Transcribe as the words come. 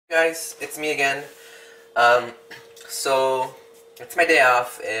Guys, it's me again. Um, so it's my day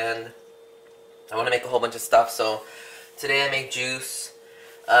off and I want to make a whole bunch of stuff. So today I make juice,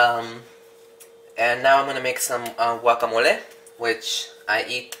 and now I'm going to make some guacamole, which I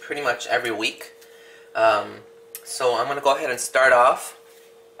eat pretty much every week. So I'm going to go ahead and start off.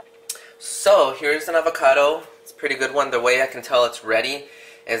 So here's an avocado. It's a pretty good one. The way I can tell it's ready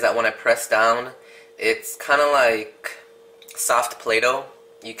is that when I press down, it's kind of like soft Play-Doh.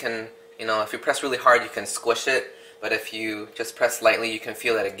 You can, if you press really hard, you can squish it, but if you just press lightly, you can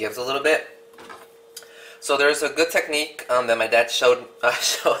feel that it gives a little bit. So there's a good technique that my dad showed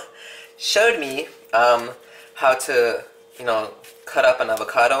me how to, cut up an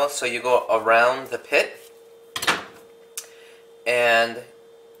avocado. So you go around the pit, and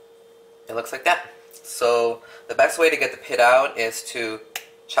it looks like that. So the best way to get the pit out is to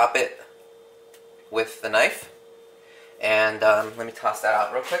chop it with the knife. And let me toss that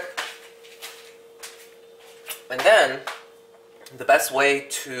out real quick. And then, the best way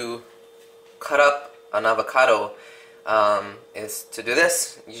to cut up an avocado is to do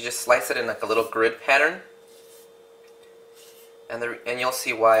this. You just slice it in like a little grid pattern. And you'll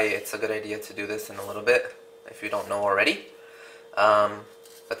see why it's a good idea to do this in a little bit, if you don't know already.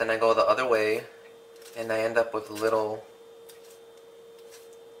 But then I go the other way, and I end up with little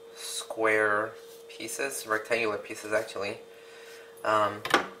square pieces, rectangular pieces actually, and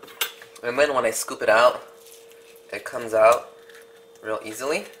then when I scoop it out, it comes out real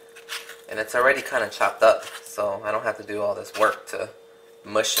easily, and it's already kind of chopped up, so I don't have to do all this work to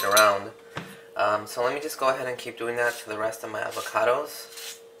mush it around. So let me just go ahead and keep doing that to the rest of my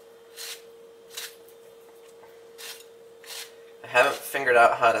avocados. I haven't figured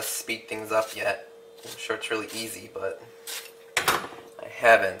out how to speed things up yet. I'm sure it's really easy, but I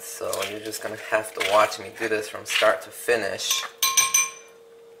haven't, so you're just going to have to watch me do this from start to finish.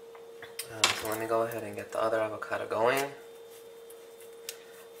 So let me go ahead and get the other avocado going.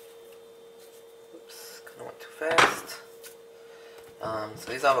 Oops, kind of went too fast.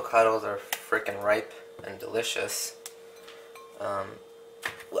 So these avocados are freaking ripe and delicious. So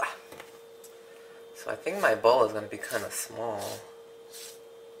I think my bowl is going to be kind of small,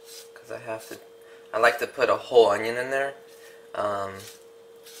 because I like to put a whole onion in there.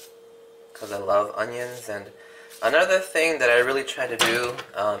 Because I love onions. And another thing that I really try to do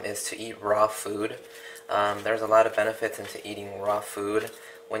is to eat raw food. There's a lot of benefits into eating raw food.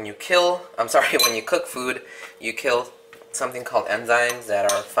 When you cook food, you kill something called enzymes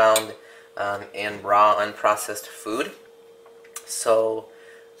that are found in raw, unprocessed food. So,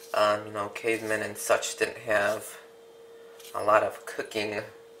 cavemen and such didn't have a lot of cooking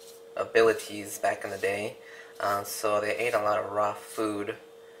abilities back in the day. So they ate a lot of raw food,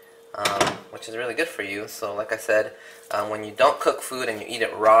 which is really good for you. So like I said, when you don't cook food and you eat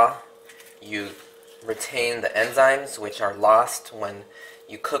it raw, you retain the enzymes, which are lost when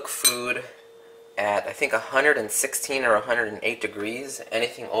you cook food at, I think, 116 or 108 degrees.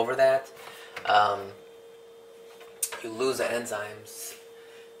 Anything over that, you lose the enzymes.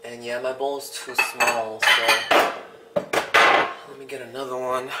 And yeah, my bowl is too small, so let me get another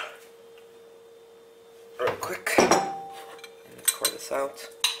one real quick. Let me pour this out.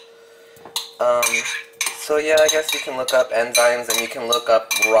 So yeah, I guess you can look up enzymes and you can look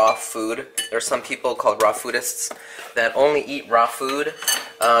up raw food. There's some people called raw foodists that only eat raw food.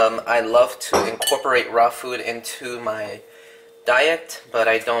 I love to incorporate raw food into my diet, but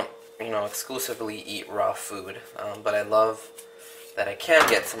I don't, exclusively eat raw food. But I love that I can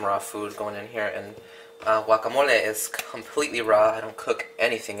get some raw food going in here, and guacamole is completely raw. I don't cook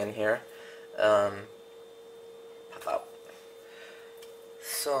anything in here.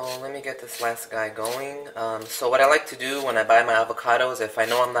 So let me get this last guy going. So what I like to do when I buy my avocados, if I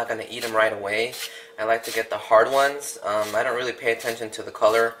know I'm not going to eat them right away, I like to get the hard ones. I don't really pay attention to the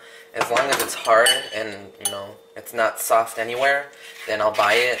color. As long as it's hard and, it's not soft anywhere, then I'll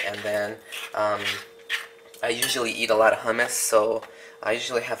buy it. And then I usually eat a lot of hummus, so I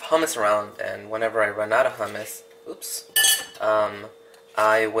usually have hummus around, and whenever I run out of hummus,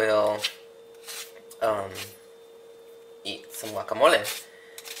 I will eat some guacamole.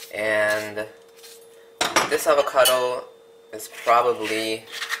 And this avocado is probably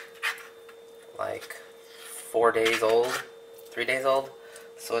like 4 days old, 3 days old,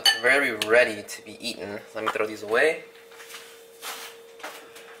 so it's very ready to be eaten. Let me throw these away.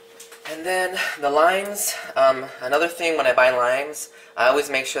 And then the limes, another thing when I buy limes, I always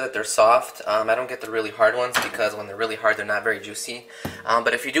make sure that they're soft. I don't get the really hard ones because when they're really hard, they're not very juicy.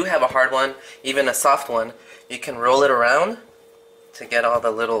 But if you do have a hard one, even a soft one, you can roll it around to get all the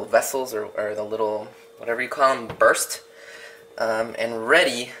little vessels or the little, whatever you call them, burst. and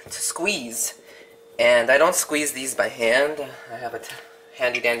ready to squeeze. And I don't squeeze these by hand. I have a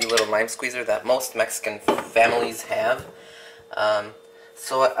handy dandy little lime squeezer that most Mexican families have.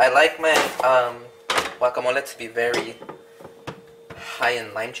 So I like my guacamole to be very high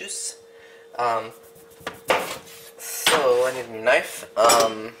in lime juice. So I need a new knife.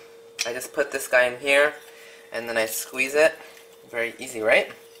 I just put this guy in here and then I squeeze it. Very easy,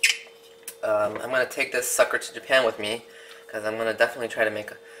 right? I'm going to take this sucker to Japan with me because I'm going to definitely try to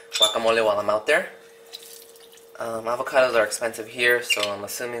make guacamole while I'm out there. Avocados are expensive here, so I'm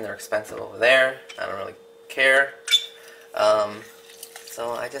assuming they're expensive over there. I don't really care.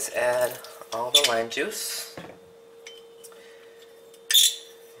 So I just add all the lime juice.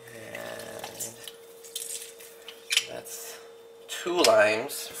 And that's 2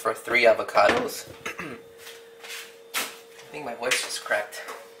 limes for 3 avocados. I think my voice just cracked.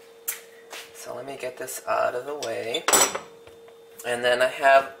 So let me get this out of the way. And then I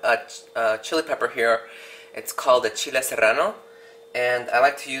have a chili pepper here. It's called a chile serrano. And I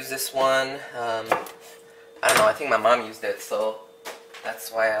like to use this one. I don't know, I think my mom used it, so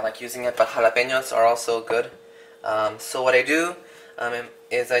that's why I like using it. But jalapenos are also good. So what I do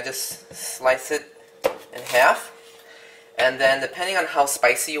is I just slice it in half. And then depending on how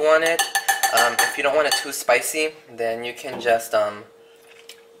spicy you want it, if you don't want it too spicy, then you can just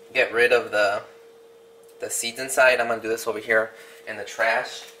get rid of the seeds inside. I'm going to do this over here in the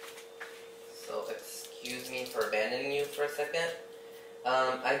trash. So excuse me for abandoning you for a second.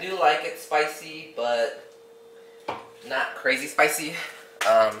 I do like it spicy, but not crazy spicy.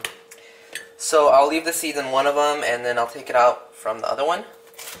 So I'll leave the seeds in one of them, and then I'll take it out from the other one.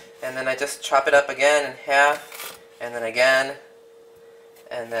 And then I just chop it up again in half, and then again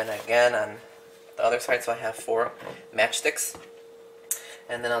on the other side, so I have 4 matchsticks.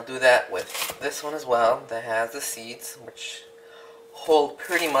 And then I'll do that with this one as well, that has the seeds, which hold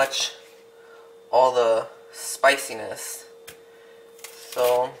pretty much all the spiciness.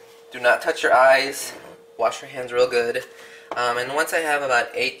 So do not touch your eyes, wash your hands real good. And once I have about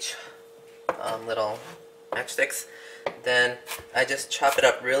 8 little matchsticks, then I just chop it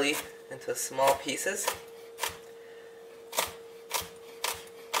up really into small pieces.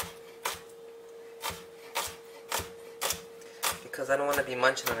 Because I don't want to be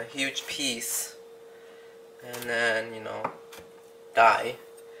munching on a huge piece and then, you know, die.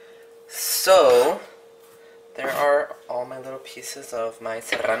 So there are all my little pieces of my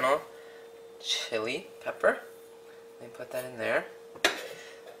serrano chili pepper. Let me put that in there.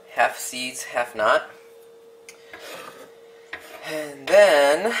 Half seeds, half not. And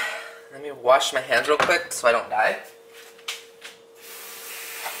then let me wash my hands real quick so I don't die.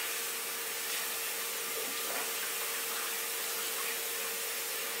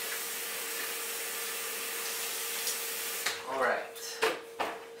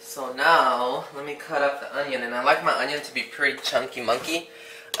 So now, let me cut up the onion, and I like my onion to be pretty chunky monkey,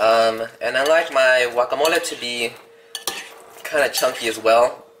 and I like my guacamole to be kind of chunky as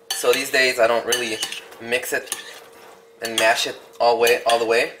well. So these days I don't really mix it and mash it all the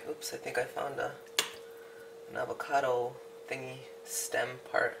way. Oops, I think I found an avocado thingy stem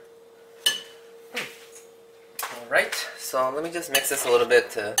part. Alright, so let me just mix this a little bit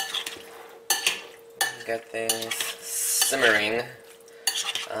to get things simmering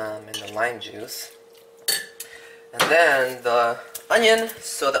in the lime juice. And then the onion.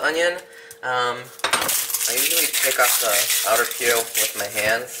 So the onion, I usually take off the outer peel with my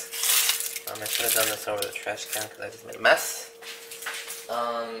hands. I should have done this over the trash can because I just made a mess.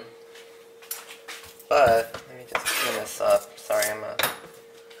 But let me just clean this up. Sorry, I'm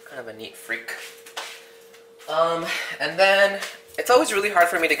kind of a neat freak. And then it's always really hard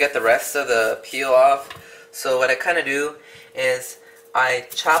for me to get the rest of the peel off. So what I kind of do is I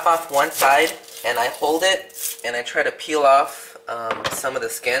chop off one side and I hold it and I try to peel off some of the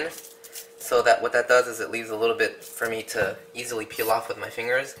skin. So that what that does is it leaves a little bit for me to easily peel off with my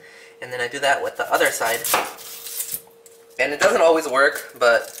fingers. And then I do that with the other side. And it doesn't always work,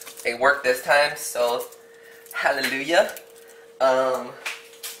 but it worked this time, so hallelujah. And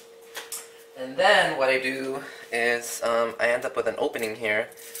then what I do is I end up with an opening here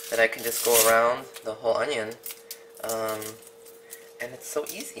that I can just go around the whole onion. And it's so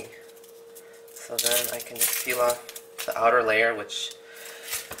easy. So then I can just peel off the outer layer, which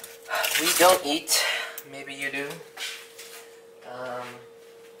we don't eat. Maybe you do.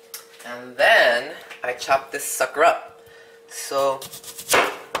 And then I chop this sucker up. So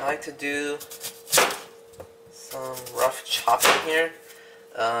I like to do some rough chopping here.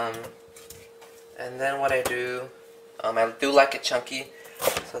 And then what I do, I do like it chunky.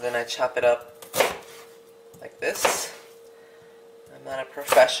 So then I chop it up like this. I'm not a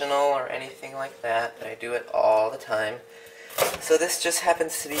professional or anything like that, but I do it all the time. So this just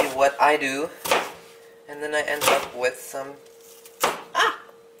happens to be what I do, and then I end up with some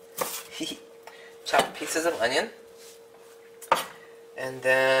chopped pieces of onion. And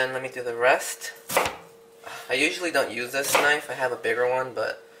then let me do the rest. I usually don't use this knife. I have a bigger one,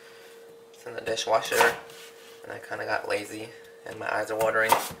 but it's in the dishwasher, and I kind of got lazy, and my eyes are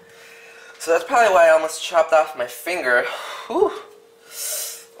watering. So that's probably why I almost chopped off my finger. Whew.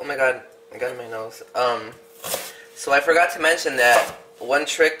 Oh my god, I got it in my nose. So I forgot to mention that one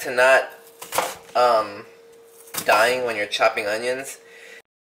trick to not dying when you're chopping onions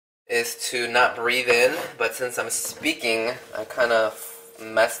is to not breathe in, but since I'm speaking, I kind of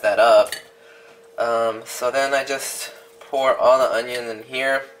messed that up. So then I just pour all the onion in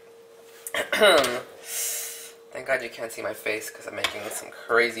here. Thank God you can't see my face because I'm making some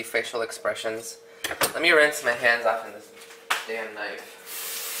crazy facial expressions. Let me rinse my hands off in this damn knife.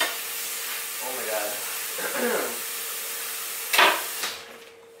 Oh my god.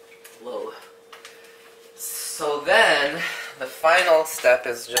 Whoa. So then, the final step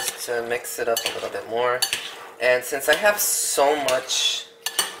is just to mix it up a little bit more. And since I have so much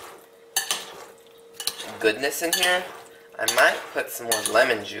goodness in here, I might put some more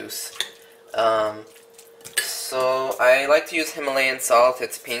lemon juice. So I like to use Himalayan salt.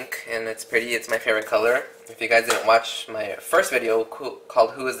 It's pink and it's pretty. It's my favorite color. If you guys didn't watch my first video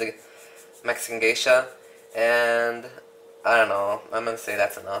called Who is the Mexican Geisha, and I don't know, I'm gonna say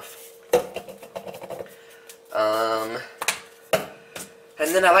that's enough. And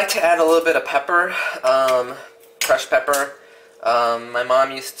then I like to add a little bit of pepper, crushed pepper. My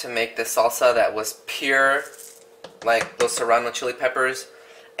mom used to make this salsa that was pure, like those serrano chili peppers,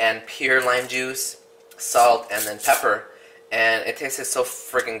 and pure lime juice, salt, and then pepper. And it tasted so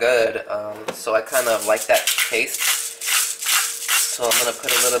freaking good, so I kind of like that taste. So I'm going to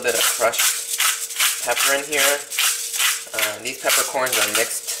put a little bit of crushed pepper in here. These peppercorns are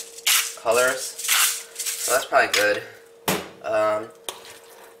mixed colors, so that's probably good.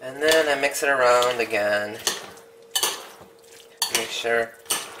 And then I mix it around again. Make sure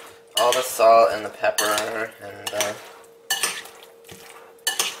all the salt and the pepper and the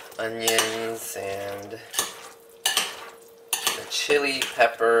onions and the chili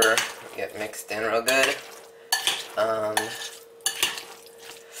pepper get mixed in real good.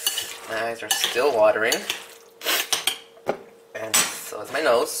 My eyes are still watering, and so is my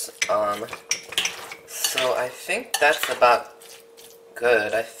nose. So I think that's about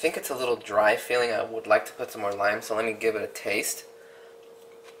good. I think it's a little dry feeling. I would like to put some more lime, so let me give it a taste.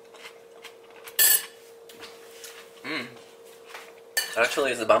 That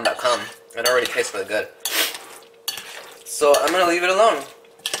actually is the bomb.com. It already tastes really good. So I'm gonna leave it alone.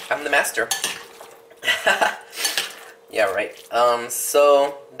 I'm the master. Yeah, right.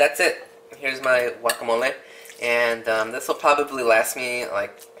 So that's it. Here's my guacamole, and this will probably last me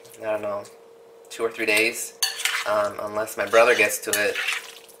like, I don't know, 2 or 3 days, unless my brother gets to it.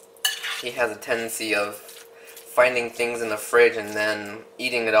 He has a tendency of finding things in the fridge and then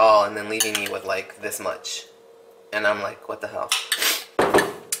eating it all and then leaving me with like this much, and I'm like, what the hell?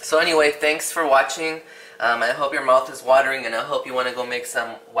 So anyway, thanks for watching. I hope your mouth is watering, and I hope you want to go make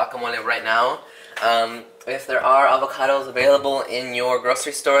some guacamole right now. If there are avocados available in your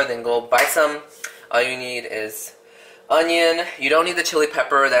grocery store, then go buy some. All you need is onion. You don't need the chili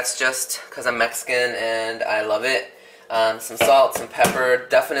pepper. That's just because I'm Mexican and I love it. Some salt, some pepper.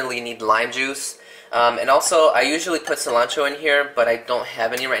 Definitely need lime juice. And also, I usually put cilantro in here, but I don't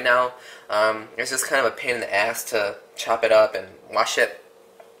have any right now. It's just kind of a pain in the ass to chop it up and wash it.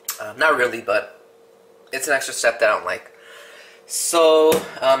 Not really, but it's an extra step that I don't like. So,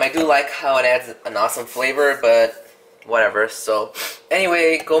 I do like how it adds an awesome flavor, but whatever. So,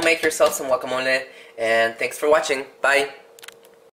 anyway, go make yourself some guacamole, and thanks for watching. Bye!